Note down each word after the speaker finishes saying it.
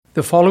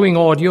The following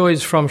audio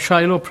is from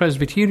Shiloh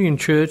Presbyterian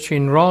Church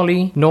in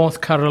Raleigh, North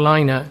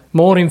Carolina.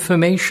 More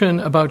information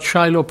about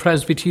Shiloh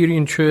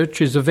Presbyterian Church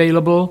is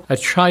available at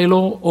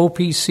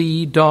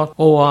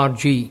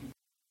shilohopc.org.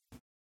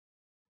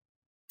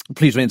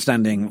 Please remain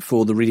standing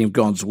for the reading of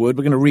God's Word.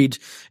 We're going to read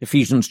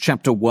Ephesians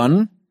chapter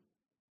 1,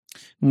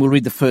 and we'll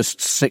read the first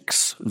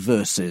 6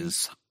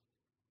 verses.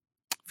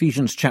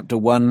 Ephesians chapter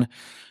 1,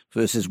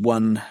 verses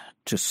 1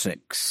 to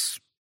 6.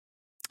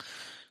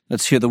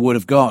 Let's hear the Word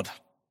of God.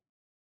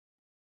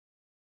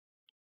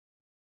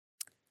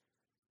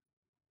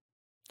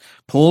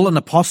 Paul, an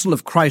apostle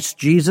of Christ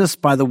Jesus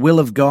by the will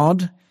of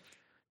God,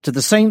 to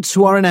the saints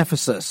who are in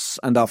Ephesus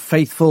and are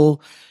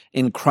faithful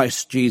in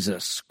Christ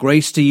Jesus,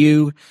 grace to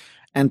you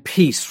and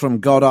peace from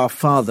God our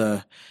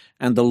Father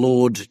and the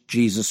Lord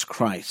Jesus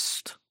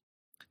Christ.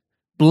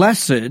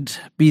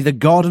 Blessed be the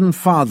God and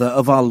Father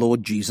of our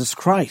Lord Jesus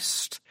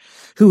Christ,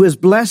 who has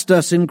blessed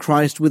us in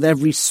Christ with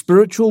every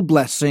spiritual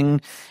blessing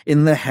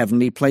in the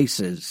heavenly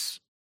places,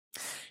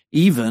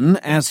 even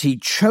as he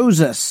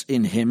chose us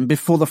in him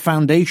before the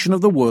foundation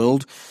of the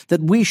world, that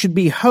we should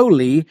be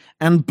holy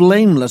and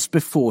blameless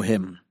before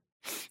him.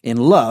 In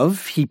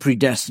love, he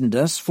predestined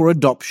us for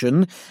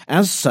adoption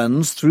as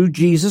sons through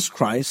Jesus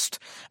Christ,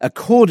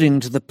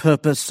 according to the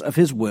purpose of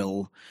his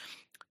will,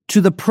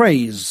 to the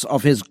praise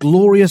of his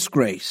glorious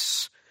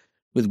grace,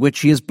 with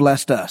which he has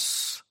blessed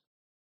us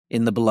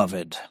in the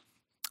beloved.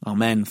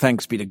 Amen.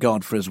 Thanks be to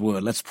God for his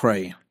word. Let's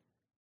pray.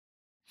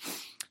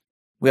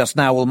 We ask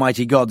now,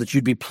 Almighty God, that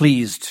you'd be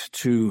pleased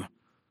to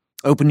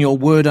open your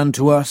word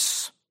unto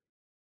us,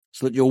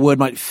 so that your word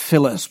might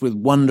fill us with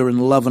wonder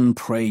and love and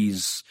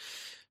praise,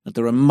 that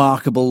the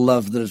remarkable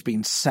love that has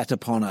been set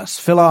upon us.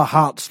 Fill our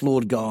hearts,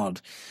 Lord God,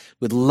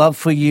 with love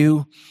for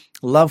you,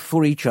 love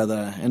for each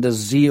other, and a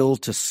zeal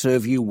to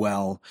serve you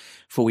well.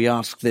 For we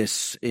ask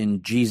this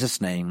in Jesus'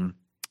 name.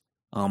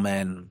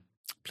 Amen.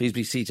 Please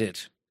be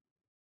seated.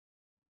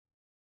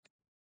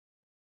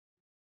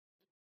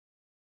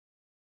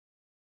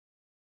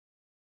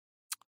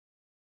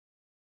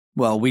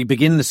 Well, we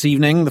begin this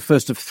evening, the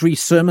first of 3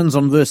 sermons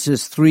on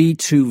verses 3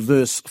 to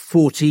verse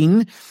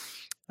 14.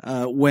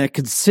 We're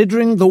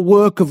considering the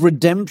work of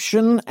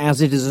redemption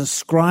as it is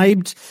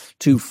ascribed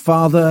to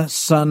Father,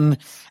 Son,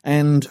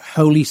 and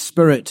Holy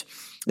Spirit.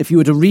 If you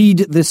were to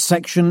read this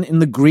section in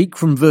the Greek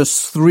from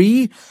verse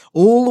 3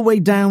 all the way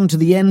down to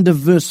the end of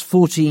verse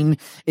 14,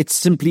 it's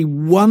simply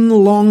one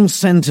long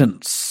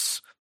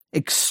sentence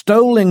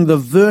extolling the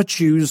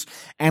virtues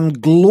and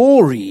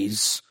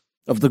glories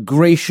of the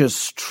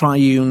gracious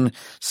triune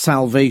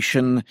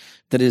salvation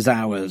that is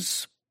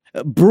ours.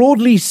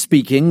 Broadly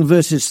speaking,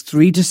 verses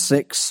 3 to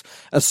 6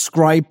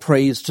 ascribe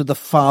praise to the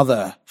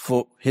Father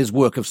for his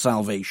work of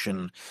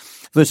salvation.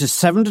 Verses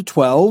 7 to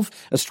 12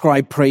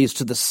 ascribe praise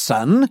to the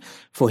Son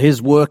for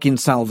his work in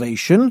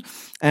salvation.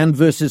 And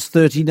verses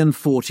 13 and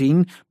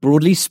 14,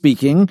 broadly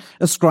speaking,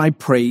 ascribe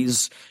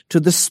praise to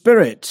the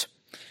Spirit.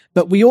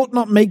 But we ought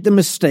not make the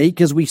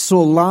mistake, as we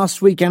saw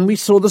last week and we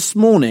saw this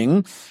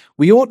morning,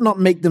 we ought not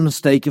make the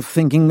mistake of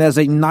thinking there's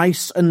a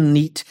nice and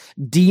neat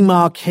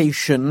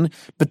demarcation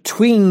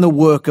between the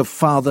work of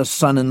Father,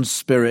 Son, and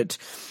Spirit,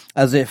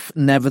 as if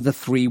never the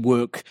three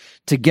work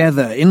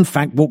together. In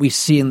fact, what we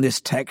see in this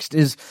text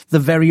is the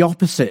very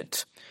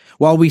opposite.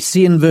 While we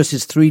see in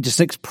verses 3 to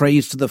 6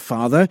 praise to the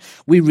Father,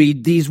 we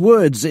read these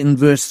words in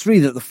verse 3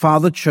 that the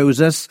Father chose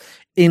us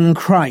in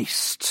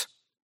Christ.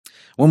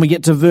 When we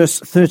get to verse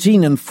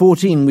 13 and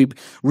 14, we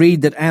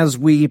read that as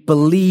we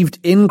believed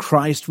in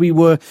Christ, we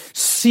were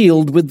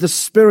sealed with the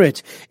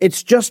Spirit.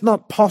 It's just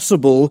not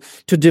possible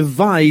to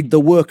divide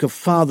the work of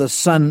Father,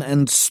 Son,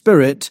 and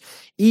Spirit,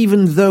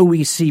 even though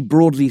we see,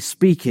 broadly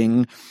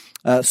speaking,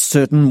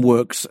 certain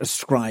works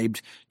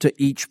ascribed to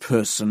each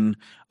person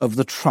of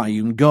the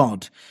triune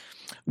God.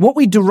 What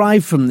we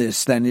derive from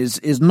this, then,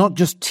 is not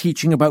just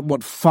teaching about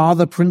what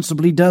Father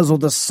principally does, or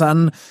the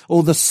Son,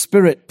 or the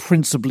Spirit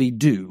principally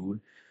do.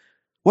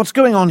 What's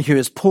going on here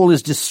is Paul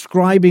is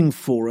describing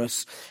for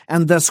us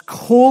and thus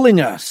calling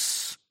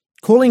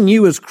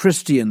you as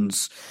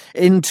Christians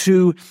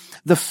into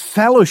the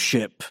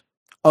fellowship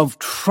of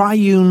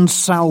triune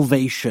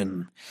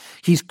salvation.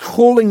 He's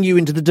calling you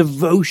into the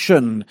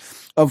devotion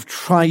of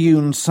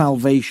triune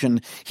salvation.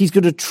 He's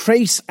going to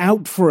trace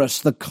out for us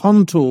the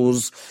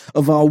contours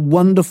of our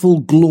wonderful,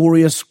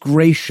 glorious,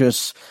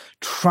 gracious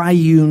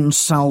triune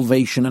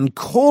salvation and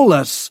call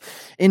us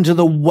into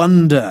the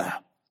wonder,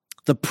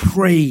 the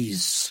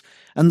praise,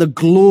 and the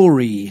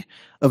glory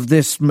of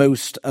this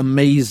most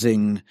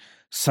amazing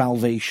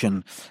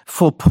salvation.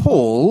 For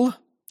Paul,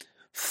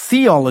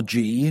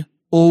 theology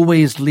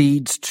always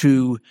leads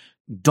to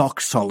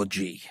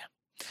doxology.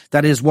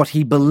 That is, what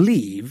he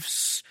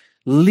believes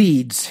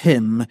leads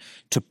him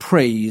to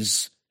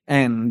praise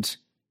and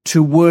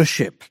to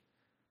worship.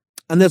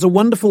 And there's a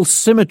wonderful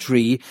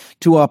symmetry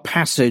to our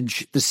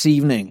passage this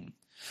evening.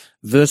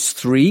 Verse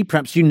 3,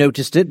 perhaps you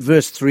noticed it,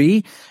 verse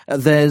 3,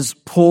 there's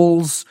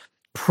Paul's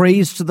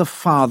praise to the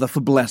Father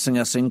for blessing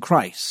us in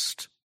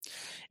Christ.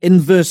 In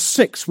verse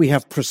 6, we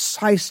have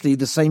precisely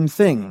the same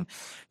thing.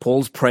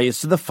 Paul's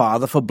praise to the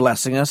Father for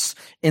blessing us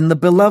in the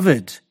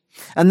Beloved.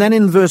 And then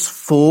in verse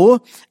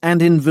 4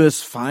 and in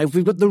verse 5,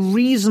 we've got the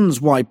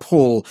reasons why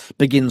Paul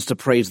begins to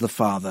praise the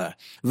Father.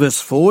 Verse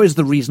 4 is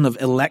the reason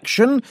of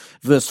election.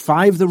 Verse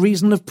 5, the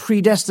reason of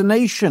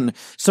predestination.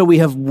 So we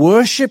have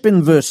worship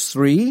in verse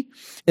 3,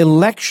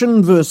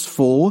 election verse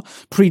 4,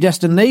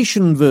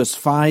 predestination verse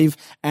 5,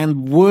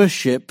 and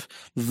worship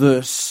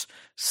verse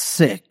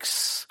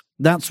 6.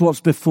 That's what's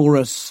before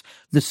us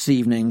this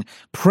evening.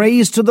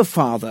 Praise to the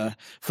Father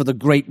for the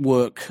great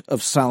work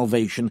of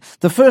salvation.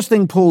 The first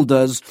thing Paul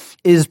does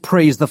is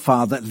praise the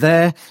Father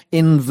there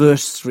in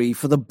verse 3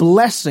 for the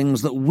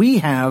blessings that we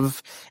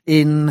have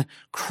in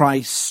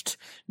Christ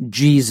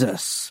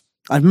Jesus.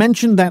 I've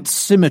mentioned that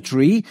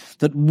symmetry,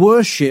 that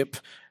worship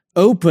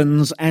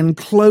opens and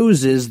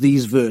closes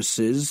these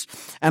verses,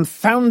 and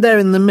found there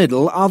in the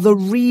middle are the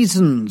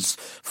reasons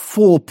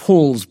for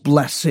Paul's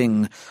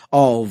blessing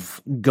of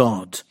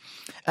God.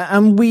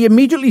 And we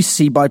immediately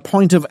see by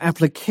point of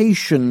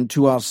application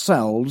to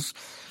ourselves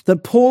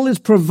that Paul is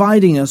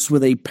providing us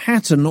with a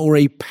pattern or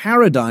a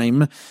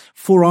paradigm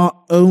for our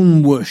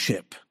own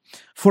worship,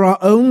 for our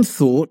own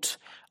thought,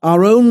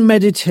 our own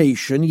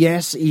meditation,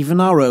 yes,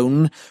 even our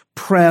own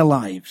prayer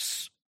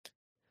lives.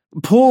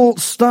 Paul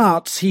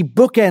he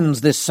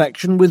bookends this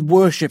section with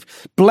worship.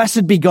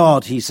 Blessed be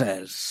God, he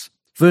says.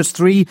 Verse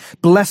 3,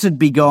 blessed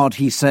be God,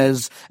 he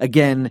says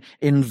again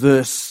in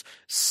verse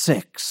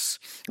 6.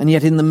 And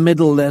yet in the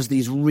middle, there's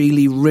these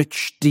really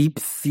rich, deep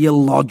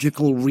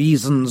theological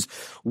reasons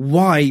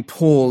why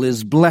Paul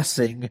is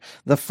blessing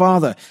the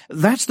Father.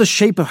 That's the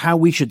shape of how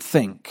we should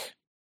think.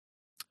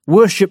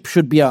 Worship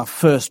should be our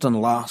first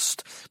and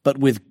last, but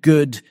with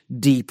good,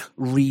 deep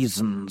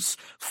reasons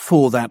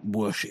for that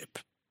worship.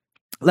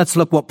 Let's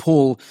look what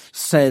Paul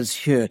says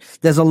here.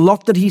 There's a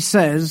lot that he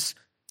says,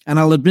 and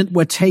I'll admit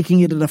we're taking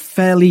it at a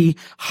fairly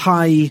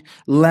high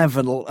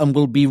level and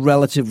will be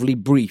relatively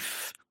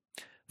brief.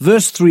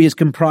 Verse 3 is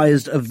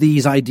comprised of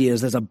these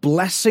ideas. There's a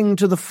blessing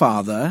to the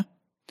Father,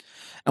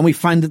 and we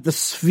find that the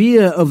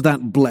sphere of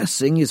that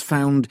blessing is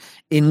found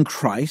in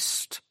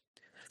Christ.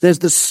 There's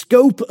the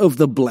scope of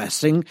the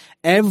blessing,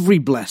 every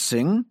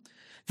blessing.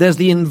 There's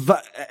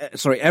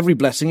every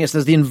blessing. Yes,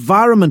 there's the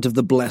environment of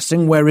the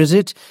blessing. Where is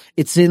it?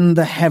 It's in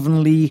the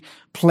heavenly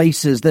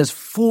places. There's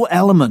 4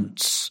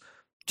 elements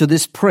to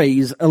this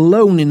praise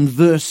alone in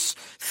verse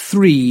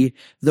 3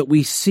 that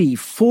we see.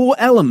 4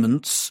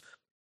 elements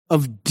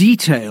of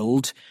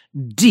detailed,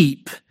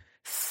 deep,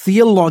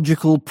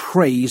 theological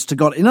praise to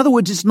God. In other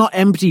words, it's not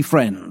empty,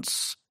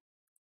 friends.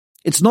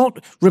 It's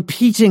not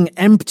repeating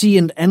empty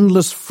and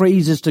endless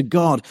phrases to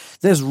God.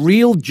 There's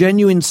real,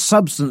 genuine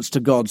substance to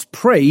God's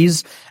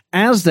praise,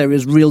 as there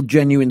is real,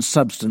 genuine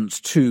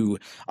substance to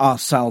our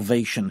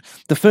salvation.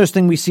 The first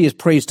thing we see is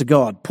praise to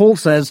God. Paul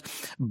says,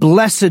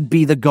 blessed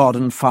be the God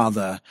and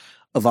Father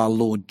of our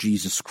Lord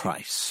Jesus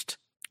Christ.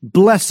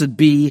 Blessed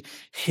be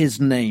his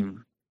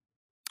name.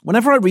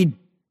 Whenever I read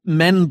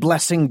men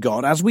blessing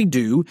God, as we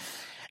do,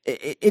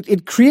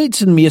 it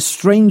creates in me a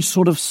strange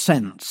sort of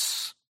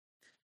sense.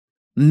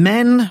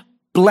 Men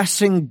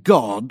blessing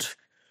God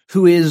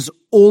who is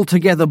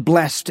altogether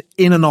blessed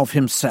in and of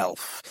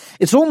himself.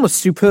 It's almost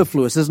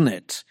superfluous, isn't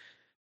it?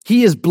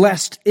 He is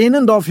blessed in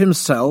and of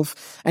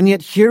himself, and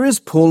yet here is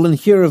Paul, and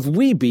here have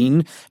we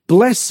been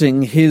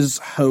blessing his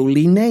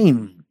holy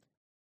name.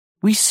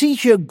 We see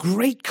here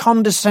great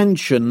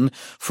condescension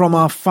from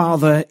our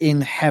Father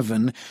in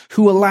heaven,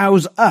 who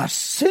allows us,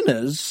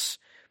 sinners,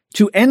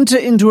 to enter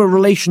into a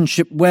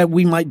relationship where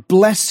we might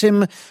bless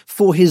him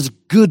for his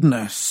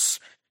goodness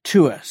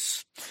to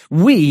us.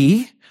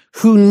 We,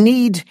 who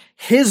need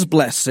his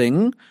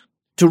blessing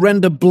to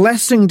render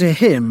blessing to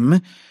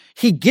him,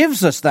 he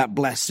gives us that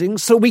blessing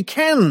so we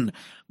can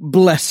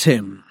bless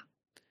him.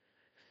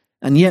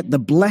 And yet the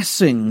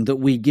blessing that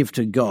we give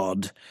to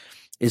God,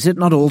 is it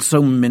not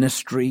also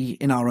ministry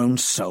in our own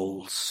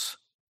souls?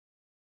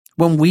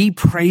 When we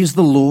praise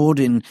the Lord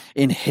in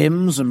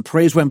hymns and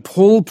praise, when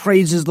Paul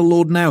praises the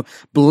Lord now,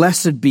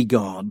 blessed be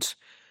God,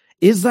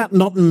 is that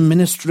not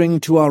ministering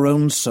to our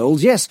own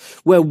souls? Yes,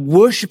 we're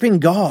worshiping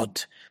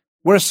God.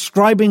 We're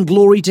ascribing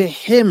glory to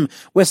him.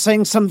 We're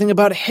saying something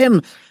about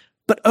him.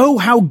 But oh,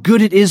 how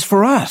good it is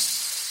for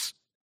us.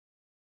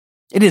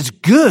 It is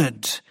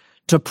good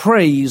to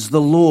praise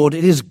the Lord.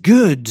 It is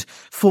good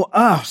for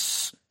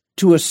us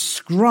to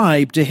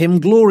ascribe to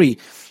him glory.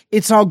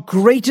 It's our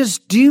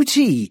greatest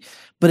duty,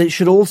 but it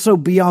should also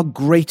be our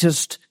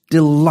greatest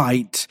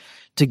delight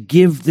to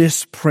give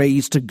this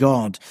praise to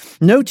God.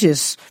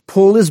 Notice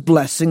Paul is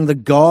blessing the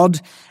God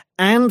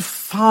and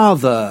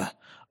Father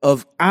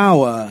of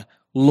our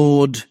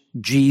Lord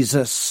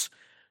Jesus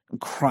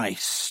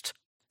Christ.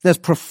 There's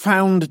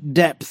profound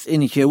depth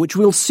in here, which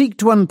we'll seek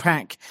to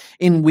unpack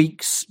in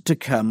weeks to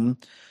come.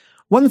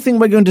 One thing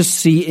we're going to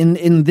see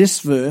in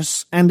this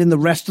verse and in the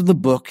rest of the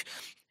book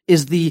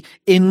is the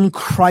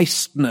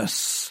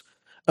in-Christness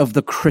of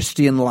the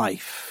Christian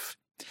life.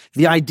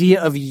 The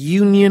idea of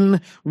union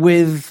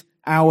with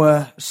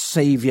our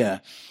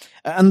Savior.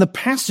 And the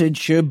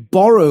passage here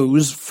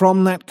borrows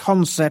from that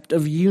concept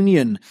of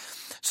union.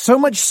 So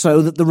much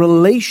so that the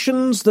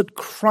relations that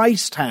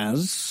Christ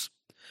has,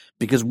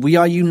 because we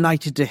are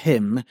united to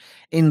him,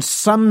 in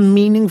some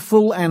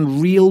meaningful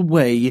and real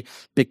way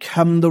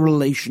become the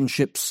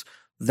relationships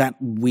that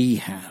we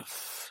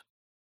have.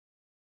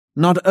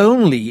 Not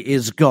only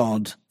is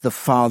God the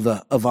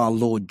Father of our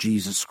Lord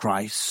Jesus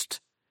Christ,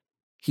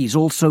 he's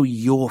also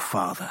your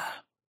Father.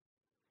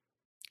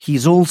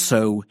 He's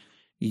also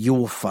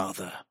your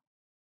Father.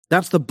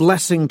 That's the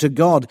blessing to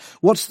God.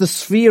 What's the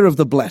sphere of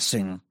the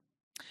blessing?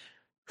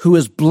 Who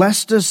has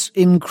blessed us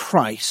in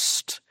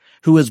Christ,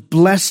 who has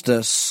blessed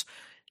us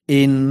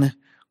in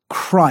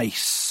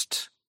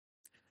Christ.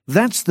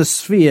 That's the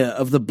sphere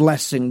of the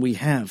blessing we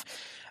have.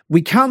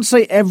 We can't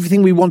say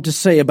everything we want to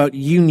say about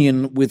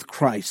union with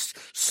Christ.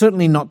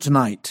 Certainly not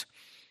tonight.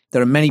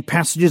 There are many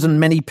passages and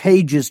many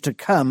pages to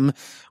come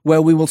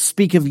where we will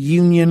speak of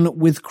union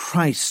with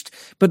Christ.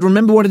 But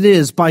remember what it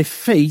is. By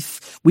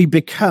faith, we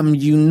become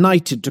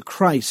united to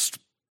Christ.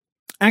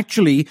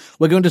 Actually,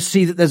 we're going to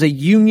see that there's a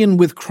union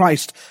with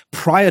Christ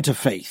prior to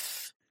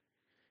faith.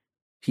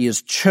 He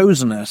has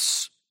chosen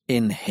us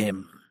in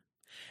him.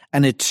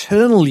 An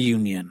eternal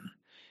union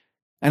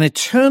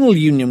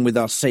with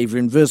our Savior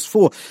in verse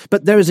 4.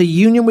 But there is a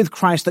union with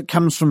Christ that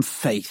comes from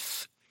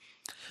faith.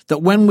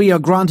 That when we are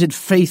granted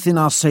faith in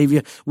our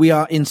Savior, we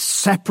are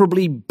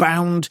inseparably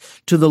bound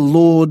to the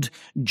Lord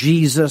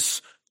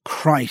Jesus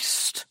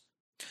Christ.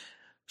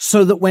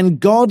 So that when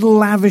God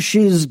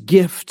lavishes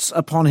gifts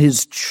upon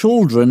his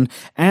children,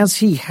 as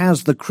he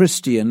has the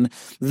Christian,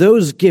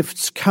 those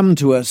gifts come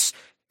to us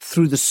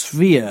through the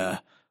sphere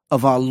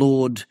of our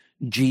Lord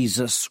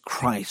Jesus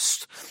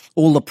Christ.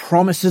 All the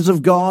promises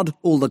of God,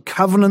 all the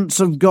covenants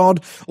of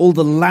God, all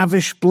the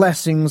lavish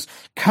blessings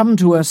come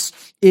to us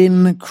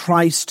in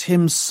Christ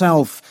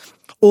himself.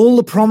 All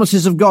the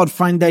promises of God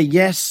find their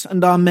yes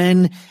and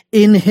amen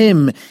in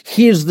him.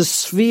 He is the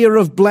sphere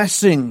of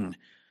blessing.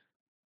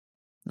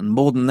 And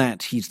more than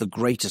that, he's the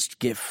greatest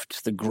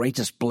gift, the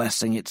greatest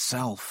blessing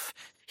itself.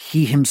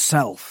 He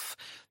himself,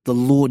 the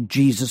Lord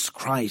Jesus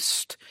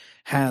Christ,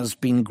 has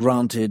been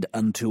granted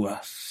unto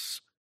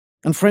us.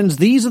 And friends,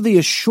 these are the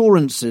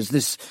assurances,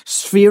 this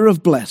sphere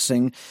of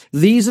blessing,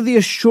 these are the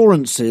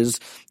assurances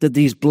that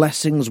these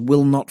blessings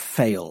will not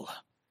fail.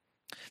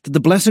 That the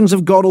blessings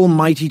of God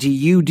Almighty to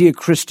you, dear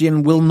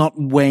Christian, will not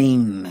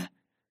wane.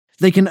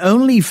 They can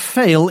only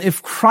fail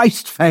if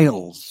Christ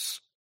fails.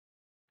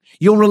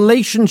 Your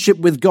relationship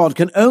with God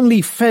can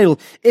only fail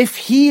if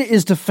he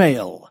is to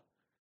fail.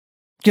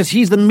 Because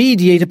he's the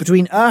mediator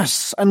between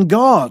us and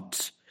God.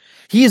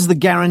 He is the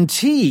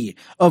guarantee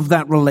of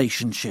that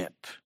relationship.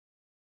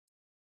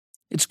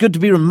 It's good to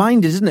be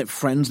reminded, isn't it,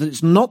 friends, that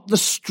it's not the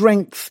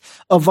strength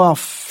of our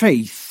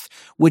faith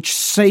which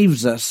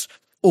saves us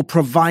or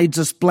provides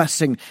us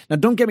blessing. Now,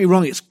 don't get me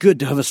wrong, it's good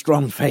to have a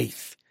strong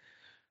faith.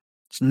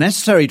 It's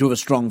necessary to have a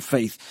strong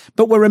faith.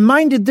 But we're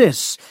reminded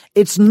this,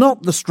 it's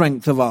not the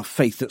strength of our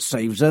faith that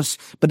saves us,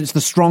 but it's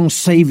the strong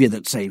Savior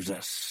that saves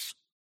us.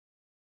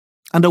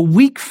 And a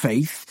weak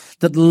faith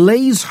that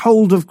lays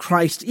hold of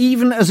Christ,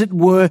 even as it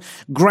were,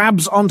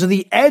 grabs onto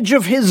the edge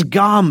of his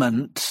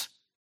garment,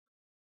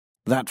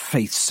 that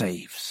faith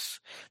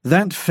saves.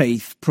 That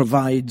faith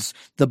provides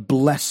the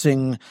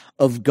blessing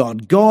of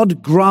God.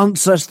 God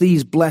grants us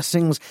these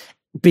blessings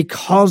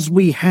because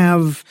we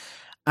have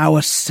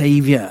our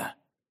Savior.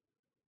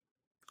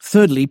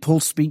 Thirdly,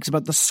 Paul speaks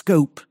about the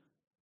scope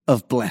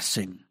of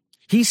blessing.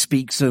 He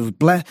speaks of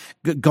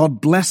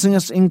God blessing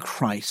us in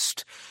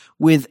Christ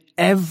with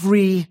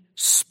every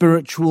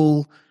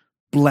spiritual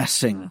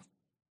blessing.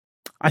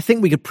 I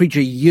think we could preach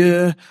a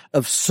year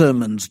of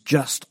sermons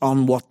just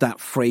on what that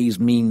phrase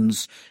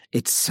means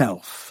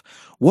itself.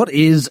 What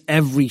is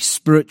every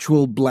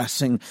spiritual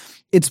blessing?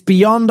 It's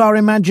beyond our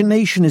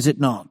imagination, is it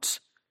not?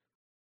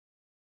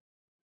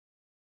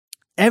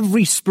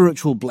 Every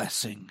spiritual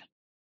blessing,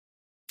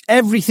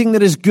 everything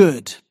that is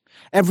good,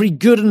 every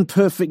good and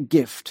perfect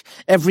gift,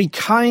 every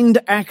kind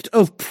act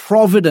of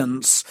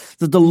providence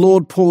that the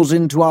Lord pours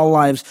into our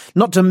lives,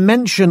 not to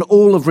mention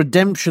all of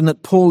redemption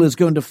that Paul is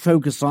going to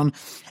focus on,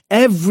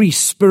 every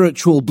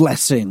spiritual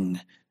blessing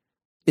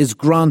is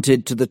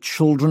granted to the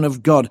children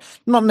of God,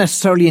 not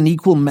necessarily in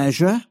equal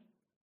measure,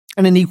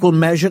 and in equal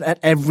measure at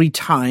every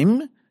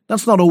time.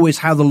 That's not always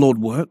how the Lord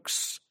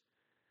works.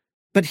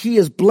 But he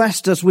has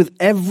blessed us with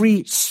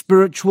every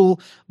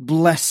spiritual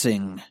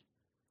blessing.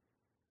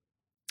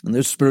 And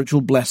those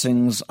spiritual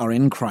blessings are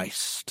in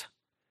Christ.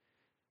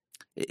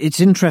 It's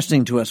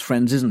interesting to us,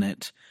 friends, isn't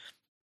it?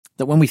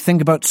 That when we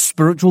think about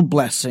spiritual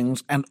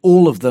blessings and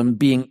all of them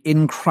being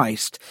in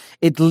Christ,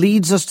 it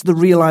leads us to the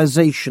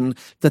realization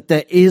that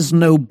there is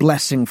no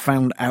blessing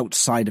found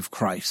outside of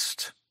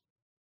Christ.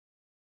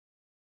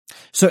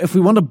 So if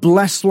we want a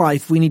blessed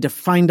life, we need to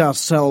find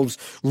ourselves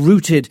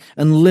rooted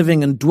and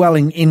living and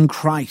dwelling in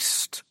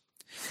Christ.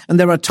 And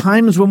there are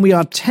times when we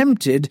are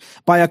tempted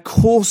by a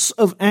course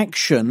of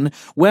action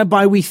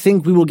whereby we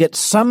think we will get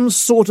some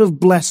sort of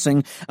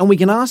blessing, and we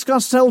can ask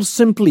ourselves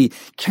simply,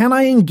 can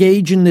I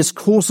engage in this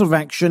course of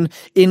action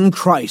in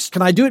Christ?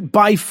 Can I do it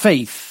by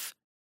faith?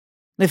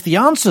 And if the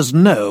answer's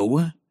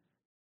no,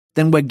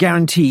 then we're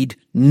guaranteed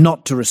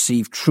not to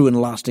receive true and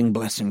lasting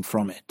blessing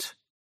from it.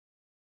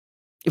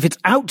 If it's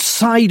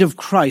outside of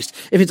Christ,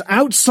 if it's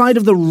outside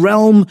of the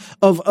realm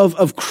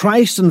of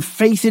Christ and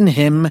faith in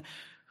him,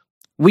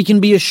 we can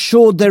be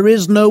assured there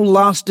is no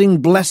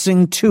lasting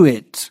blessing to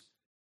it.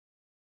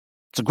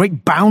 It's a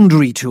great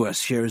boundary to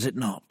us here, is it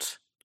not?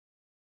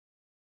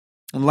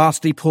 And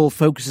lastly, Paul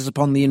focuses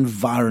upon the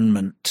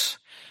environment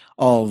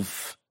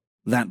of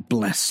that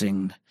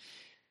blessing.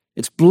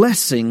 It's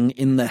blessing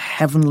in the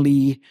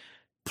heavenly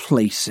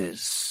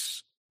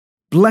places.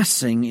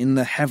 Blessing in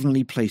the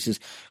heavenly places.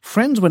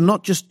 Friends, we're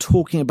not just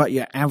talking about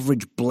your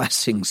average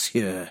blessings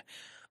here.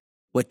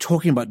 We're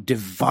talking about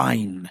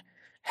divine,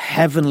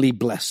 heavenly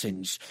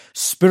blessings,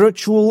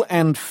 spiritual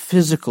and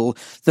physical,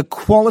 the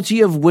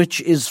quality of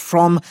which is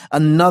from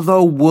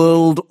another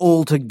world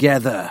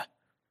altogether.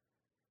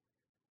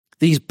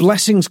 These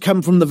blessings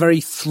come from the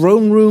very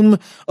throne room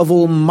of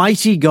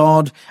Almighty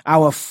God,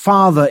 our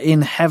Father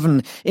in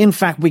heaven. In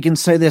fact, we can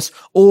say this,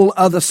 all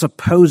other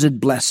supposed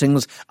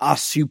blessings are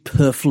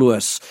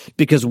superfluous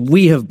because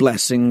we have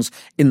blessings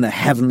in the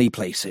heavenly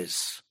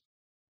places.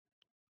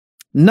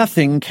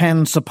 Nothing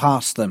can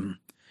surpass them.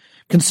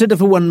 Consider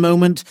for one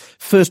moment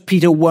 1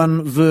 Peter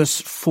 1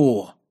 verse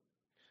 4.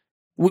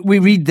 We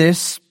read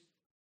this,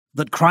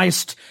 that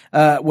Christ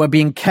were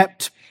being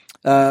kept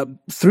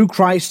through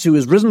Christ who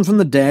is risen from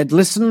the dead,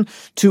 listen,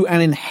 to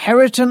an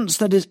inheritance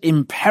that is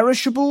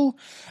imperishable,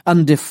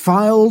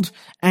 undefiled,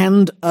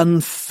 and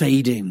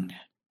unfading,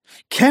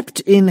 kept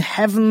in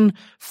heaven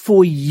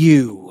for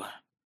you.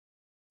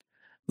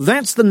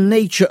 That's the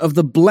nature of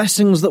the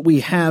blessings that we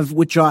have,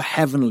 which are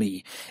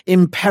heavenly,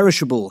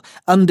 imperishable,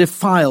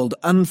 undefiled,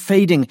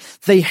 unfading.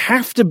 They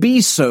have to be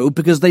so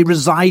because they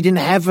reside in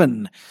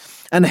heaven.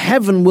 And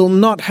heaven will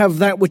not have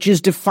that which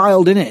is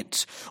defiled in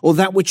it, or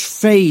that which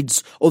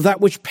fades, or that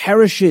which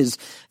perishes.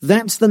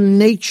 That's the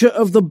nature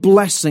of the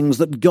blessings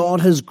that God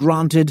has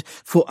granted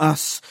for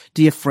us,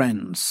 dear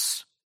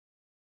friends.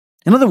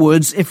 In other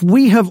words, if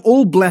we have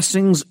all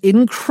blessings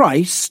in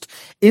Christ,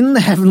 in the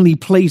heavenly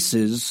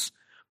places,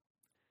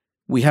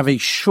 we have a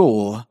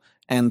sure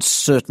and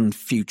certain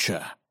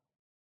future.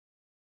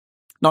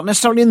 Not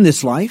necessarily in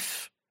this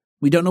life.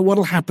 We don't know what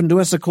will happen to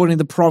us according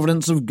to the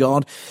providence of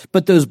God,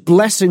 but those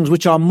blessings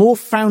which are more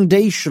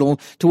foundational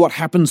to what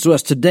happens to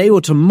us today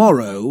or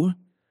tomorrow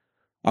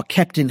are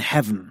kept in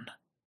heaven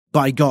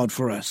by God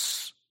for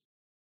us.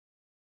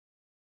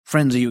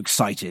 Friends, are you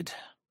excited?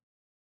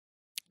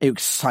 Are you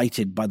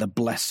excited by the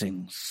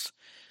blessings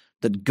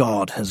that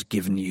God has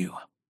given you?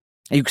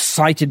 Are you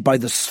excited by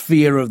the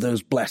sphere of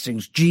those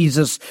blessings?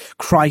 Jesus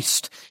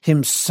Christ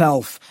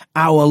himself,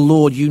 our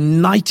Lord,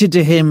 united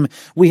to him,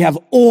 we have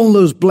all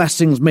those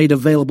blessings made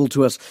available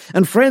to us.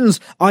 And friends,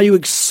 are you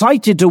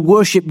excited to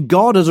worship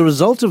God as a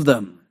result of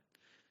them?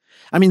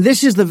 I mean,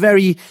 this is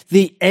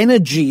the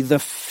energy, the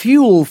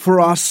fuel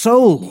for our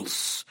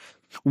souls.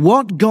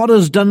 What God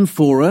has done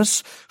for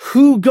us,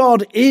 who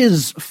God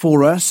is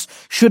for us,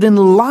 should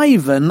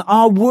enliven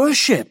our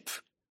worship.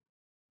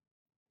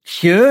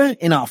 Here,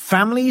 in our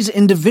families,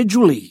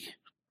 individually.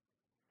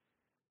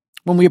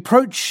 When we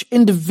approach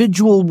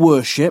individual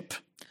worship,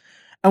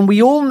 and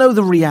we all know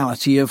the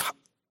reality of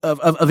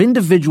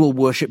individual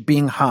worship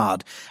being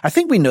hard. I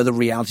think we know the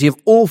reality of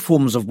all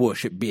forms of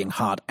worship being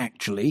hard,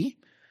 actually.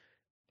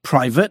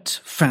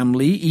 Private,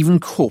 family, even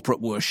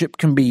corporate worship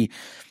can be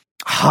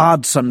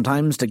hard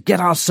sometimes to get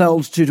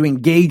ourselves to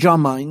engage our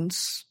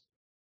minds.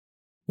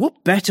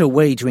 What better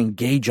way to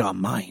engage our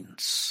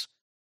minds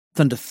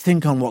than to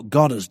think on what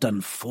God has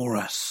done for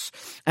us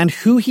and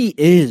who he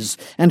is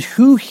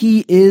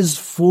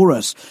for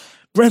us.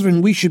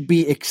 Brethren, we should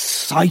be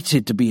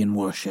excited to be in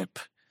worship,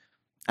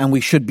 and we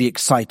should be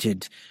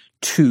excited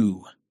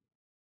to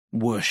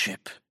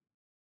worship.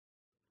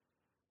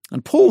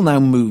 And Paul now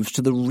moves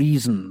to the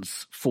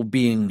reasons for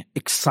being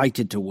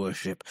excited to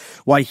worship,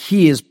 why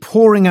he is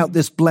pouring out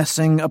this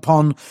blessing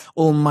upon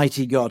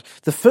Almighty God.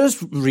 The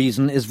first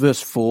reason is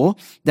verse 4.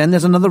 Then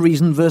there's another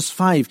reason, verse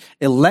 5.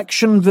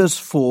 Election, verse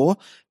 4.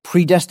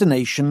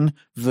 Predestination,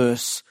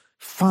 verse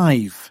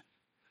 5.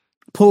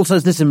 Paul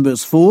says this in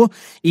verse 4,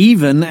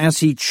 even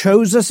as he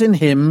chose us in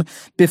him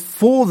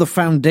before the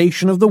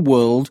foundation of the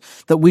world,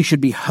 that we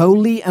should be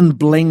holy and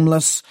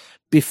blameless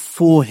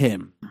before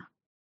him.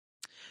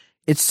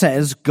 It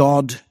says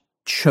God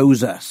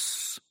chose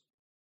us.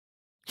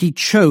 He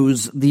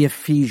chose the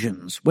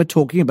Ephesians. We're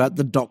talking about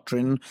the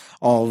doctrine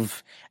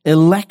of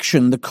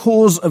election, the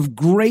cause of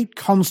great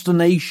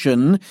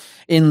consternation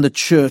in the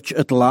church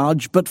at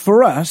large. But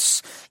for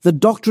us, the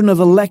doctrine of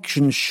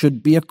election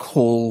should be a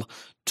call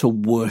to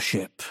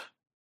worship.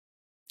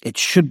 It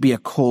should be a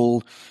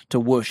call to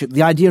worship.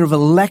 The idea of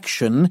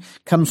election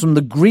comes from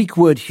the Greek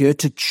word here,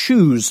 to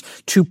choose,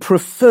 to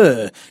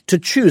prefer, to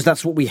choose.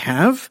 That's what we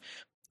have.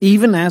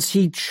 even as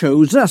he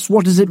chose us.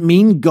 What does it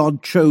mean,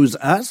 God chose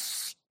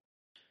us?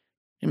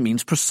 It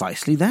means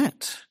precisely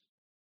that.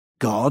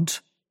 God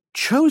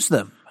chose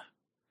them.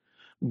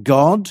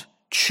 God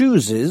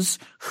chooses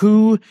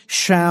who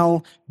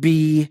shall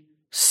be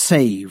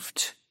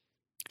saved.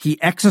 He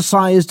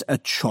exercised a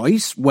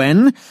choice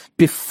when,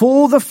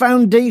 before the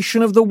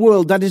foundation of the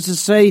world, that is to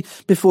say,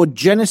 before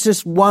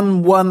Genesis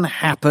 1:1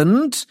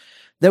 happened,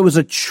 there was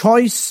a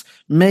choice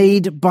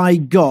made by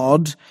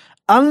God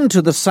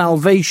unto the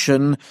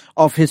salvation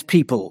of his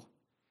people.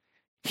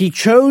 He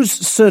chose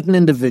certain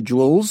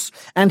individuals,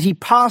 and he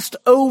passed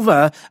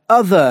over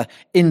other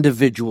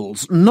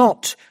individuals,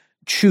 not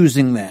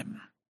choosing them.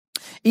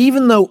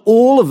 Even though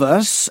all of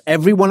us,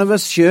 every one of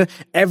us here,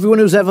 everyone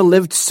who's ever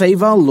lived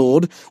save our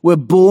Lord, were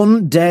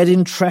born dead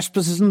in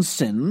trespasses and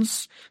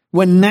sins,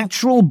 we're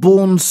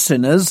natural-born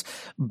sinners,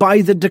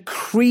 by the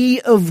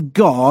decree of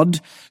God,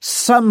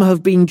 some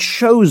have been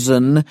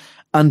chosen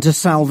unto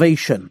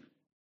salvation.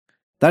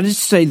 That is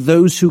to say,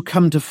 those who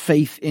come to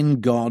faith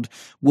in God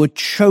were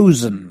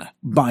chosen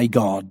by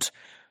God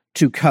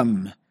to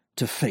come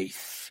to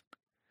faith.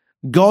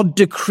 God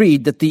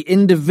decreed that the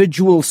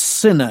individual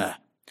sinner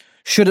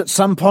should at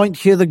some point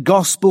hear the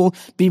gospel,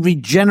 be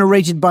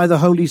regenerated by the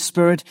Holy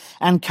Spirit,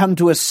 and come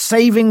to a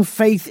saving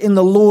faith in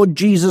the Lord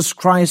Jesus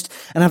Christ,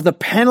 and have the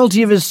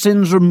penalty of his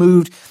sins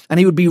removed, and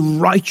he would be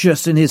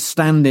righteous in his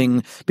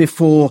standing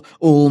before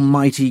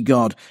Almighty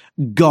God.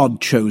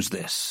 God chose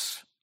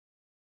this.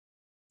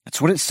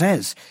 That's what it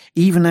says,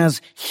 even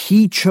as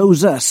he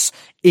chose us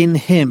in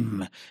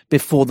him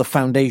before the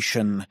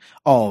foundation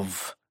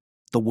of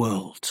the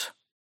world.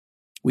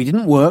 We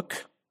didn't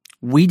work.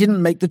 We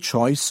didn't make the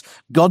choice.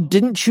 God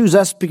didn't choose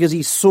us because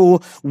he saw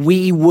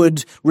we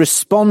would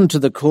respond to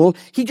the call.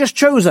 He just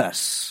chose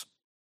us.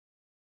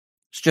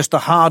 It's just a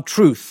hard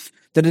truth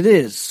that it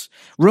is.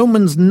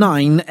 Romans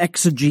 9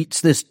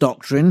 exegetes this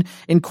doctrine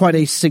in quite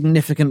a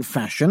significant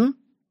fashion.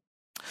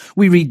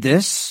 We read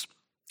this,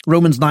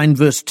 Romans 9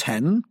 verse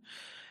 10,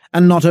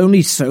 "And not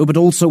only so, but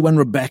also when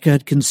Rebekah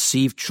had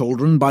conceived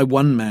children by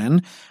one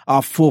man,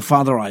 our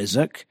forefather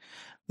Isaac,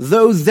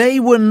 though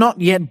they were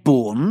not yet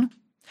born,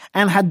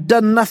 and had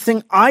done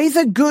nothing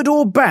either good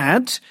or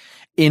bad,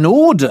 in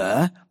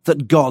order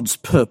that God's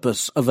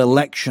purpose of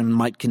election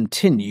might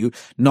continue,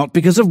 not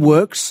because of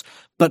works,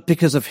 but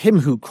because of him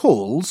who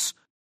calls,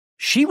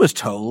 she was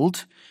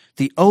told,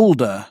 the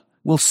older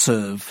will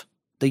serve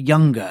the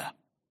younger."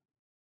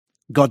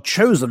 God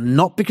chose them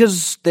not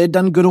because they'd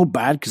done good or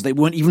bad, because they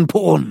weren't even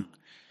born.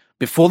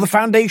 Before the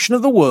foundation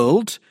of the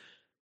world,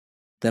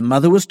 their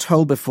mother was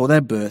told before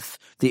their birth,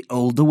 the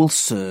older will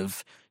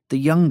serve the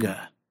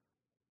younger.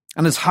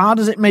 And as hard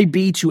as it may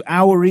be to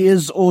our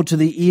ears or to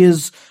the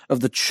ears of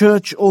the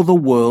church or the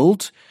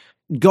world,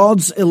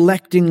 God's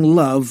electing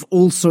love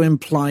also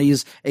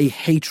implies a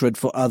hatred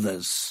for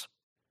others.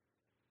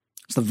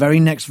 It's the very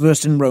next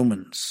verse in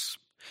Romans.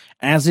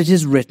 "As it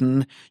is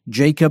written,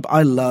 Jacob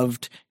I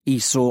loved,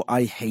 Esau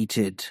I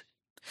hated."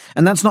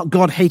 And that's not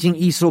God hating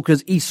Esau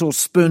because Esau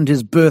spurned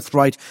his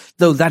birthright,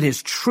 though that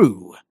is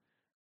true.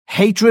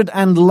 Hatred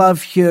and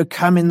love here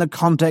come in the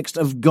context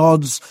of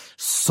God's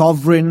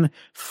sovereign,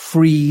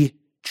 free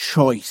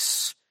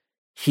choice.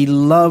 He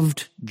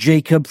loved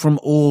Jacob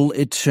from all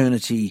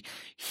eternity.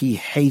 He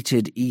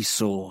hated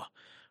Esau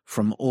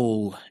from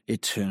all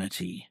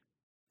eternity.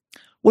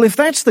 Well, if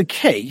that's the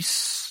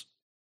case,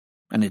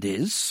 and it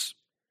is,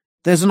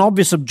 there's an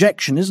obvious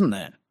objection, isn't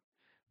there?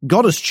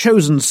 God has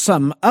chosen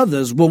some,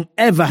 others won't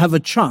ever have a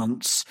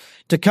chance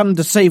to come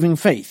to saving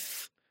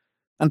faith.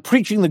 And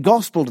preaching the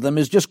gospel to them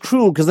is just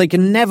cruel because they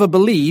can never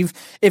believe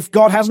if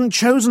God hasn't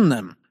chosen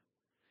them.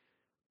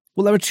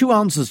 Well, there are two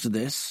answers to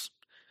this.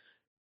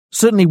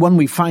 Certainly one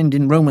we find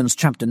in Romans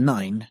chapter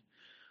 9.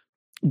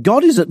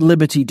 God is at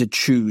liberty to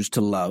choose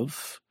to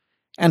love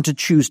and to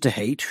choose to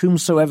hate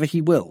whomsoever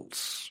he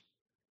wills.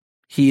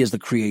 He is the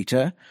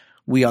creator,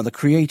 we are the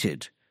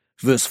created.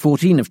 Verse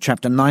 14 of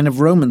chapter 9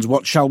 of Romans,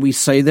 "What shall we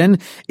say then?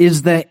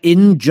 Is there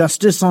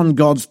injustice on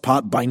God's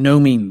part? By no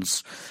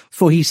means.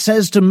 For he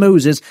says to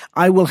Moses,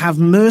 I will have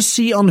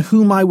mercy on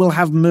whom I will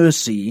have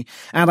mercy,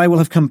 and I will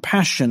have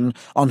compassion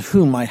on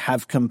whom I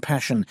have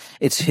compassion."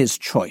 It's his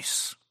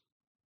choice.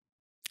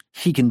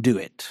 He can do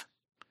it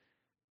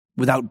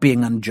without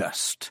being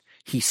unjust.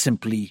 He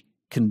simply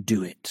can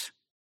do it.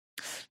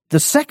 The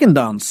second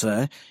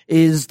answer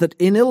is that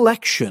in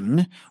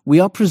election,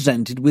 we are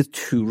presented with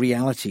two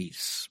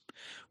realities.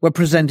 We're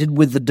presented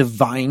with the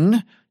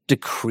divine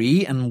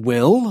decree and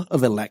will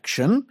of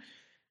election.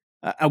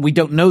 We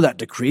don't know that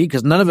decree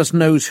because none of us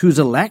knows who's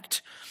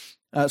elect.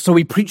 So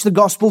we preach the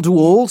gospel to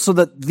all so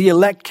that the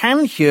elect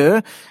can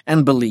hear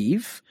and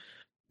believe.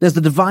 There's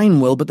the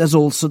divine will, but there's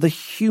also the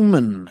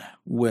human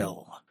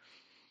will.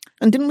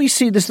 And didn't we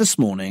see this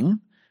morning?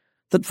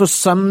 That for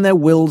some their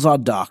wills are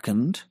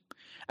darkened,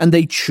 and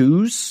they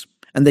choose,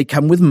 and they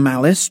come with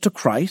malice to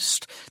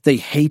Christ. They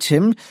hate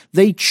him.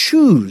 They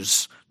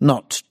choose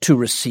not to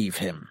receive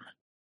him.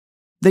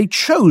 They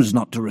chose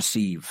not to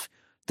receive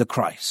the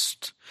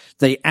Christ.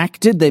 They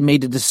acted, they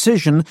made a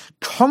decision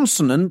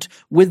consonant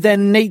with their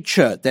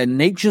nature. Their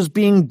natures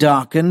being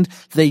darkened,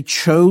 they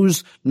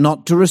chose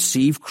not to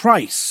receive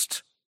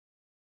Christ.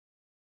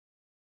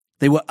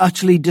 They were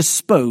utterly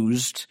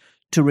disposed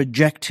to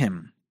reject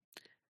him.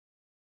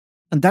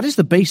 And that is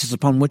the basis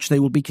upon which they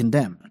will be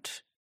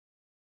condemned.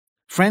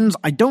 Friends,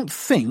 I want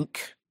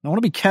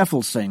to be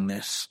careful saying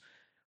this,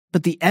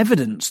 but the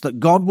evidence that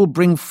God will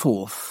bring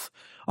forth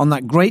on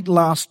that great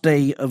last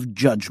day of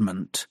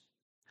judgment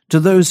to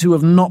those who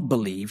have not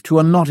believed, who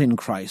are not in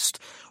Christ,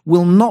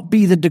 will not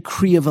be the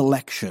decree of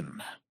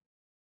election.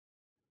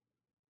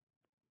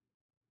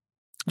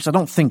 So I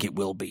don't think it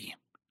will be.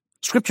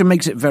 Scripture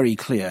makes it very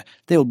clear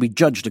they will be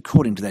judged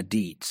according to their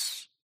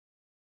deeds.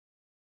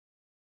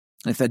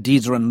 If their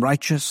deeds are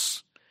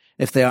unrighteous,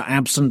 if they are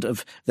absent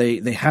of,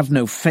 they have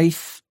no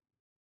faith,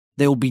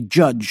 they will be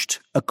judged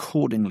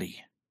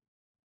accordingly.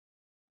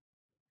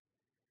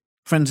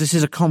 Friends, this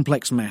is a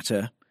complex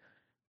matter,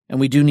 and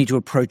we do need to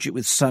approach it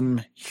with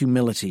some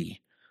humility.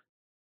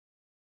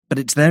 But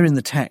it's there in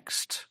the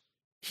text.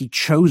 He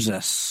chose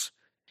us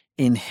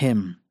in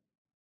him.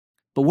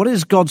 But what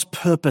is God's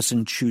purpose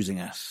in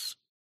choosing us?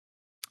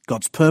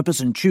 God's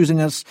purpose in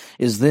choosing us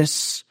is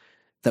this,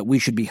 that we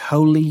should be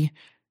holy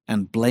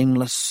and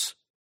blameless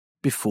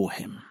before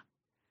him.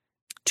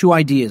 Two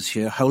ideas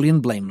here, holy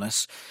and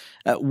blameless.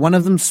 One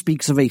of them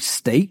speaks of a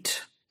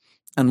state,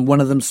 and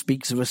one of them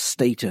speaks of a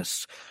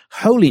status.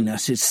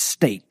 Holiness is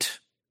state.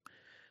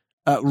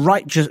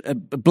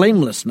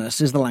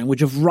 Blamelessness is the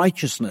language of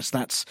righteousness.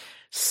 That's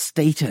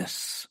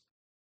status.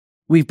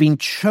 We've been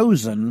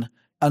chosen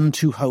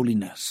unto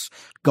holiness.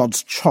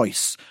 God's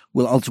choice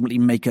will ultimately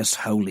make us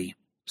holy.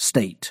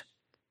 State.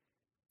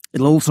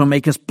 It'll also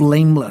make us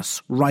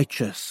blameless,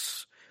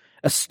 righteous.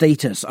 A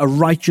status, a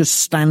righteous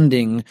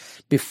standing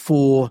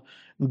before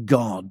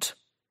God.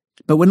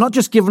 But we're not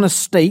just given a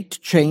state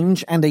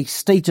change and a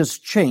status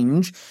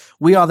change.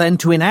 We are then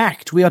to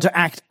enact. We are to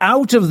act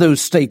out of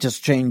those status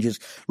changes.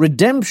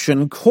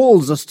 Redemption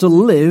calls us to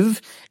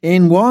live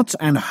in what?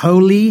 An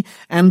holy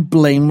and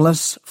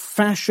blameless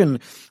fashion.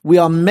 We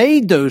are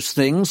made those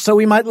things so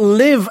we might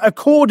live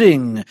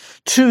according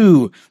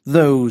to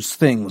those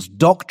things.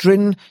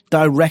 Doctrine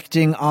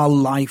directing our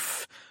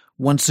life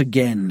once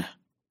again.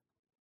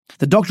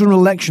 The doctrine of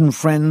election,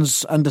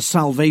 friends, under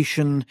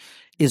salvation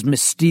is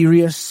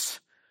mysterious,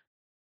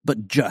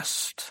 but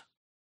just,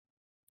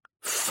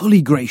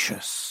 fully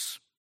gracious,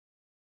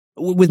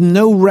 with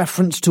no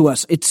reference to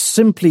us. It's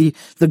simply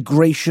the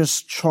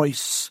gracious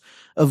choice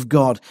of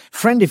God.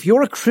 Friend, if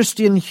you're a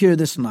Christian here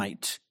this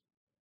night,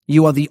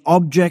 you are the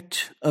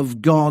object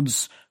of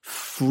God's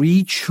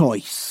free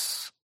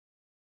choice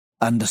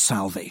under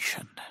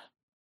salvation.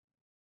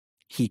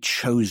 He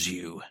chose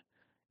you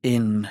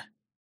in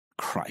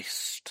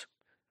Christ.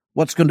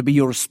 What's going to be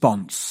your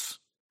response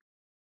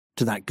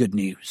to that good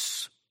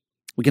news?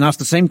 We can ask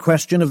the same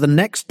question of the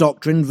next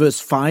doctrine, verse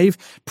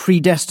 5,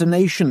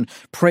 predestination.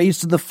 Praise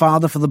to the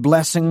Father for the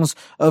blessings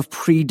of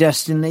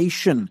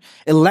predestination.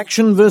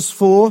 Election, verse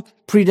 4,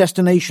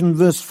 predestination,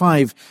 verse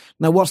 5.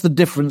 Now, what's the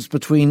difference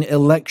between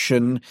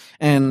election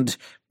and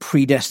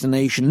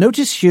predestination?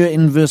 Notice here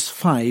in verse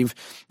 5,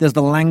 there's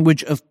the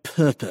language of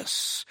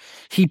purpose.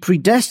 He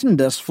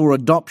predestined us for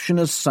adoption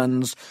as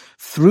sons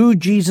through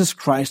Jesus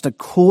Christ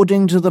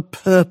according to the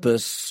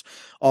purpose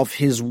of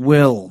his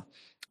will.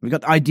 We've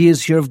got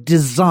ideas here of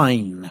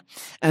design,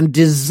 and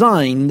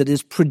design that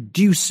is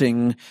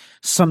producing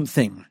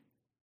something.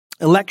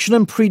 Election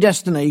and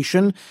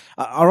predestination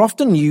are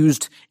often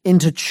used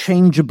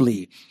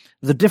interchangeably.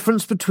 The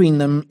difference between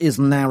them is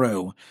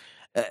narrow.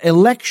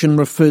 Election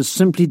refers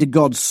simply to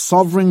God's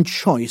sovereign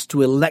choice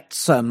to elect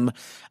some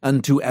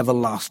unto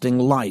everlasting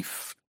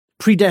life.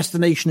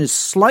 Predestination is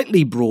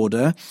slightly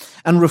broader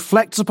and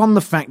reflects upon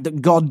the fact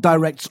that God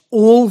directs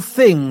all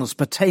things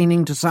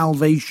pertaining to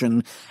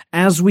salvation,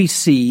 as we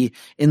see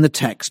in the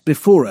text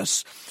before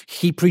us.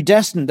 He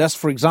predestined us,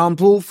 for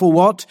example, for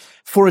what?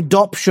 For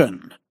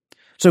adoption.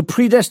 So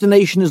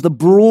predestination is the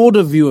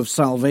broader view of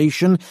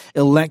salvation.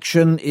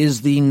 Election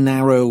is the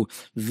narrow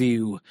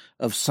view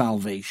of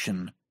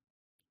salvation.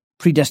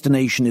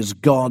 Predestination is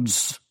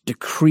God's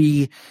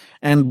decree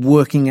and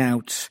working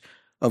out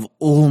of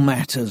all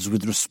matters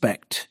with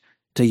respect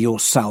to your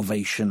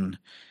salvation,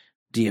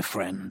 dear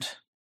friend.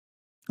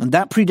 And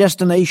that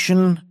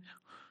predestination,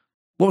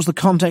 what was the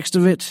context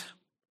of it?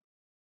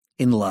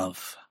 In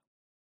love.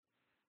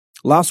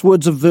 Last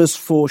words of verse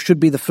 4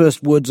 should be the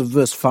first words of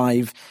verse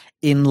 5.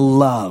 In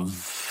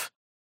love,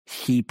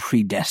 he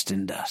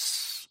predestined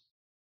us.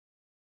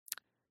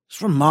 It's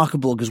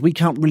remarkable because we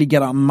can't really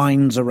get our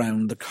minds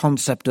around the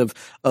concept of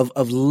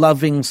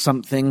loving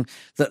something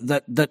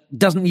that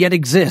doesn't yet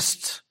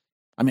exist.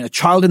 I mean, a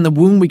child in the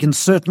womb, we can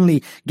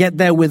certainly get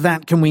there with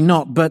that, can we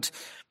not? But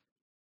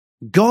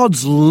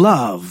God's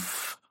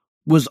love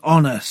was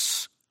on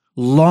us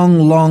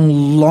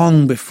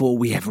long before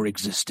we ever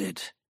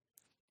existed.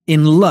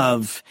 In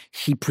love,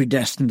 he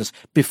predestined us.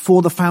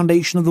 Before the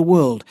foundation of the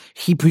world,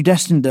 he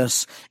predestined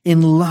us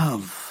in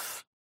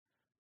love.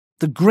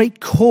 The great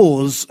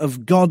cause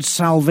of God's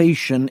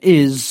salvation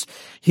is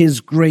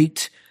his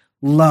great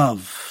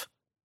love.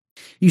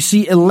 You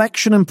see,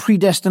 election and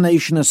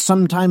predestination are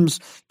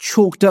sometimes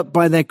chalked up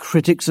by their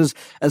critics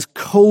as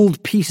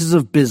cold pieces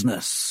of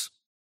business,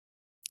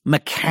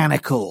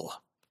 mechanical,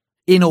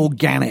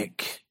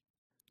 inorganic.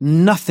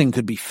 Nothing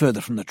could be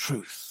further from the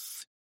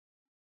truth.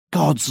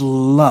 God's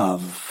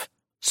love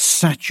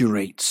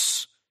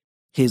saturates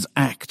his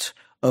act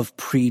of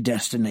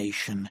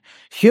predestination.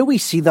 Here we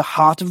see the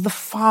heart of the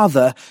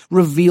Father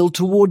revealed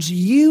towards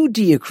you,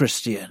 dear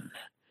Christian.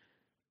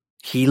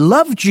 He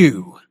loved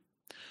you.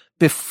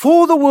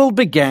 Before the world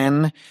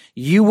began,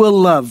 you were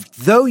loved,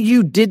 though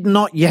you did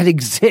not yet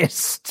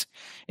exist.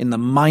 In the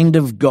mind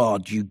of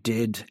God, you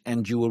did,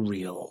 and you were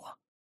real.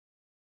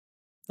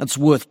 That's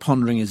worth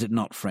pondering, is it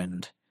not,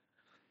 friend?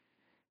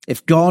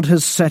 If God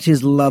has set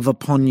his love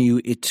upon you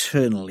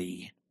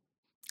eternally,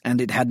 and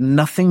it had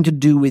nothing to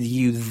do with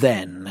you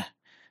then,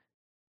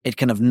 it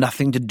can have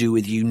nothing to do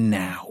with you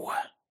now.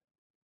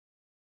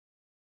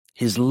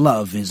 His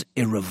love is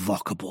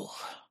irrevocable.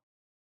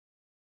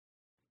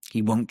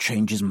 He won't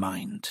change his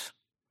mind.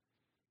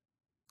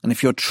 And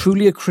if you're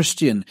truly a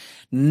Christian,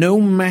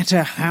 no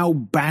matter how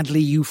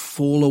badly you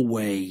fall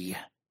away,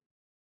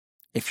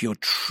 if you're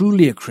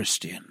truly a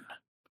Christian,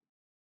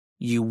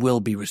 you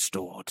will be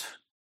restored.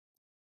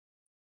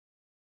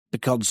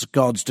 Because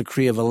God's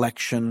decree of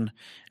election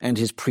and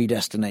his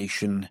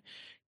predestination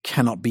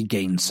cannot be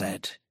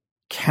gainsaid,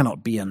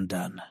 cannot be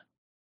undone.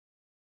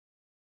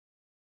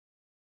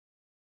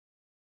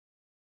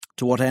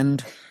 To what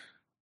end?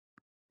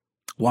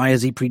 Why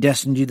has he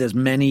predestined you? There's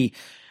many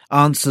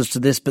answers to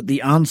this, but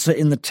the answer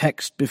in the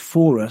text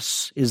before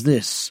us is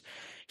this.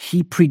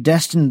 He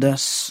predestined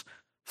us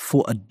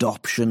for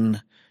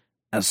adoption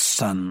as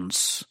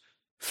sons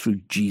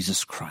through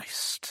Jesus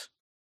Christ.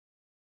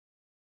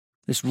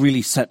 This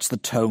really sets the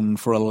tone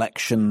for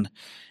election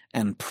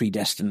and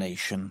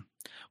predestination.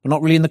 We're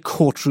not really in the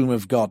courtroom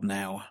of God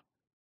now.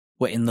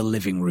 We're in the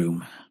living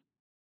room.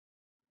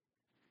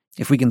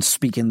 If we can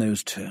speak in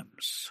those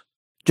terms.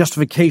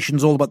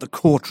 Justification's all about the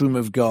courtroom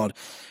of God.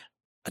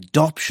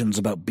 Adoption's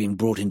about being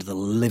brought into the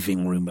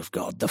living room of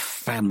God, the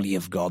family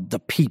of God, the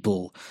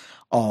people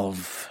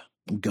of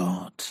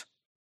God.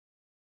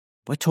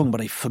 We're talking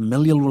about a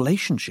familial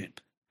relationship.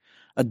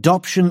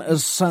 Adoption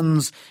as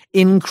sons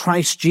in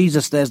Christ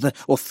Jesus,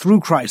 through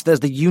Christ,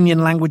 there's the union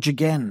language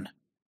again.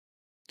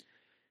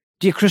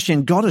 Dear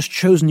Christian, God has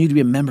chosen you to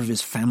be a member of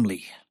his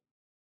family.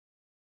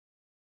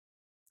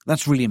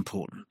 That's really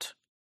important.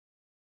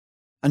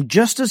 And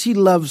just as he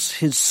loves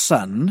his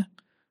son,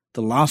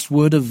 the last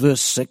word of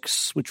verse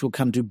 6, which we'll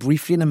come to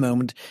briefly in a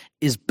moment,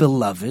 is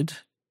beloved.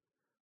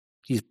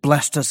 He's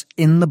blessed us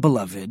in the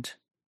beloved.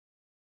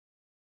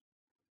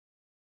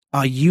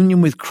 Our union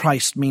with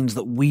Christ means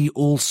that we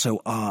also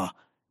are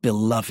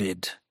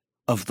beloved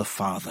of the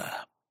Father.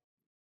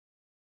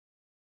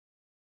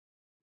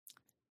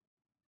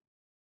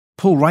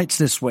 Paul writes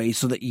this way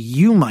so that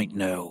you might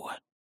know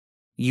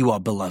you are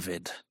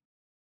beloved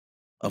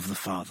of the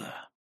Father.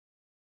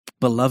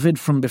 Beloved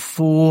from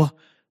before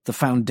the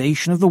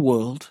foundation of the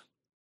world,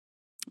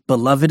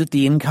 beloved at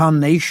the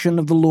incarnation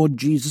of the Lord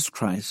Jesus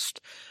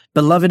Christ,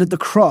 beloved at the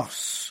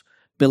cross,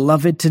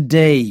 beloved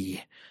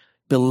today,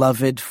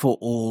 beloved for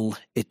all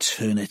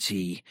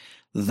eternity.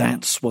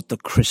 That's what the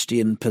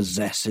Christian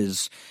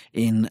possesses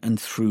in and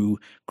through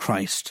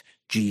Christ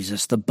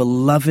Jesus. The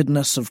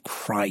belovedness of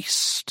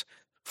Christ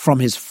from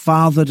his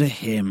Father to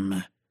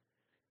him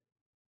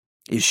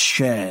is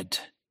shared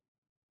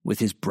with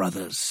his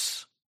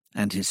brothers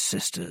and his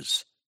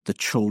sisters, the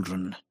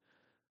children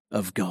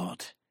of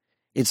God.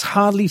 It's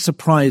hardly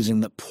surprising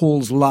that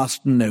Paul's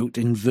last note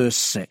in verse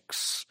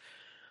 6,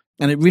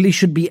 and it really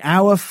should be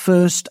our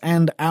first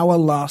and our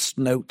last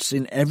notes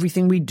in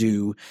everything we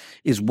do,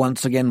 is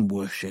once again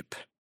worship.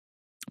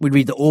 We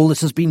read that all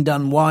this has been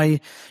done, why?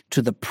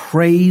 To the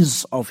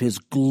praise of his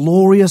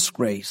glorious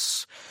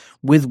grace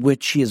with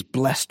which he has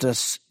blessed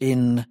us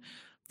in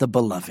the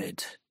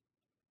beloved.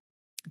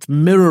 It's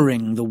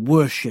mirroring the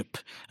worship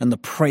and the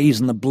praise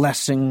and the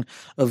blessing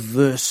of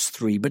verse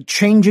 3, but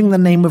changing the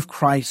name of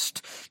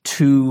Christ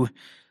to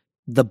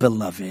the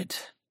beloved.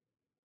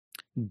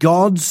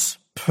 God's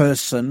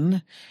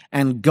person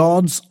and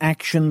God's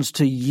actions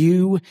to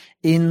you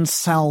in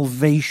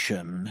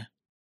salvation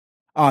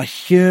are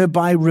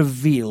hereby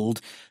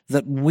revealed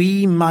that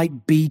we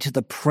might be to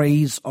the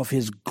praise of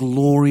his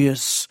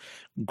glorious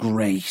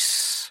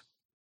grace.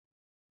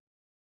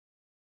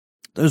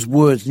 Those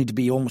words need to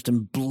be almost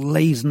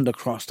emblazoned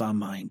across our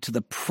mind, to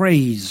the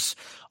praise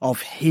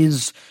of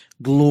his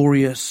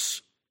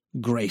glorious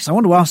grace. I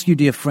want to ask you,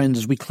 dear friends,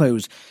 as we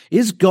close,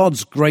 is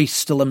God's grace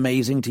still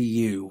amazing to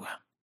you?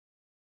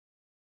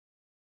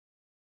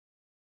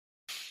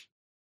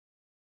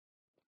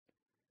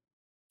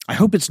 I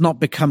hope it's not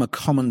become a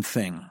common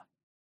thing.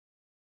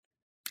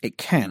 It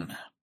can,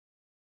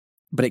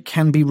 but it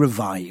can be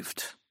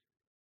revived.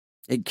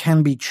 It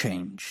can be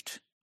changed.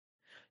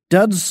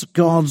 Does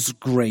God's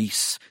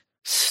grace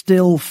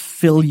still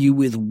fill you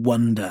with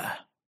wonder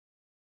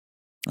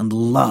and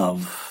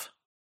love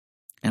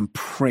and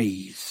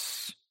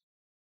praise.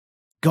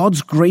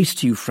 God's grace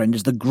to you, friend,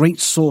 is the great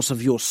source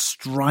of your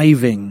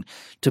striving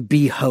to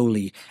be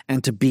holy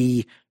and to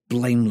be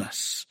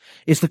blameless.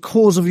 It's the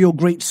cause of your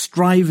great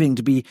striving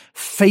to be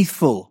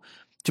faithful,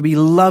 to be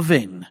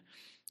loving,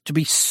 to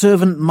be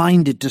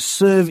servant-minded, to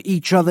serve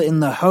each other in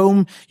the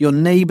home, your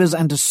neighbors,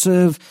 and to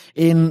serve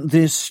in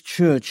this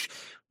church.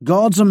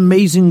 God's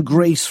amazing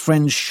grace,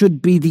 friends,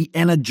 should be the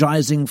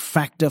energizing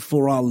factor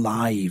for our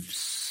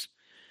lives.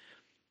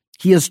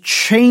 He has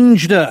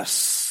changed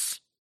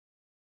us.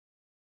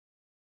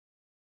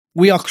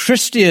 We are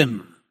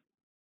Christian.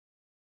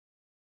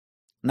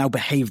 Now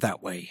behave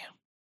that way.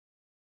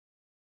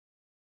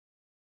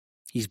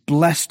 He's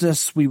blessed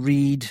us, we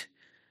read,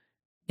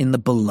 in the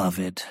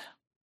beloved.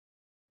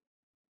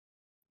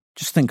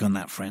 Just think on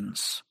that,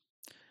 friends.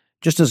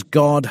 Just as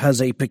God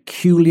has a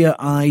peculiar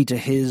eye to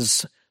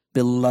his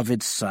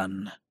beloved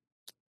Son,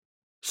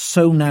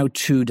 so now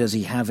too does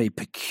he have a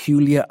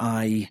peculiar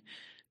eye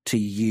to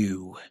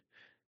you,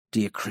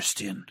 dear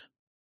Christian.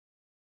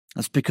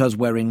 That's because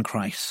we're in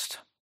Christ.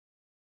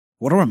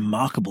 What a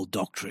remarkable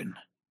doctrine.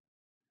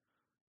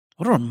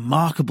 What a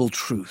remarkable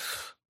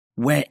truth.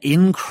 We're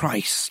in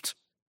Christ.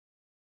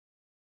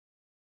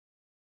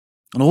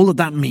 And all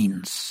that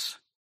means.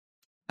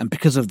 And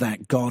because of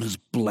that, God has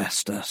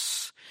blessed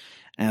us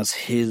as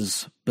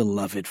his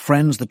beloved.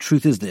 Friends, the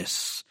truth is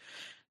this.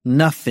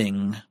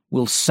 Nothing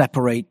will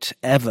separate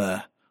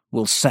the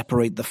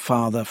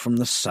Father from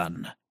the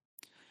Son.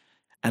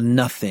 And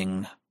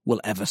nothing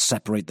will ever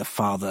separate the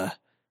Father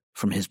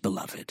from his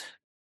beloved.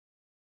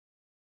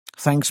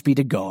 Thanks be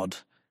to God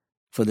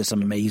for this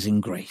amazing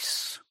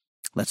grace.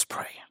 Let's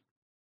pray.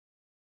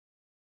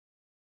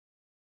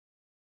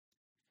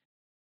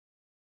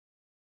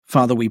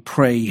 Father, we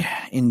pray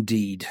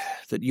indeed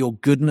that your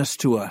goodness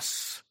to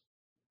us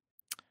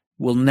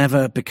will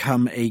never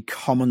become a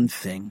common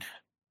thing.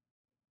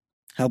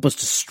 Help us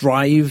to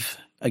strive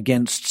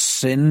against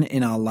sin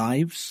in our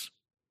lives.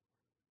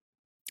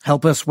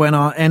 Help us when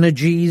our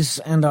energies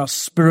and our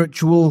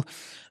spiritual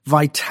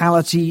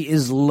vitality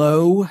is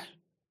low,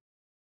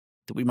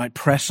 that we might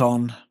press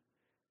on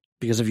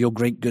because of your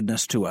great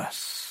goodness to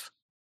us.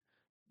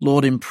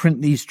 Lord,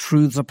 imprint these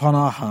truths upon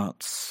our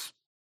hearts,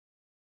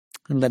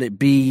 and let it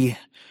be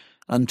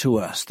unto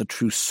us the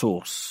true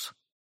source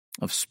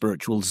of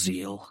spiritual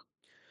zeal.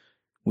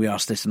 We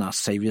ask this in our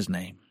Saviour's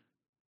name.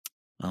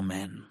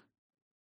 Amen.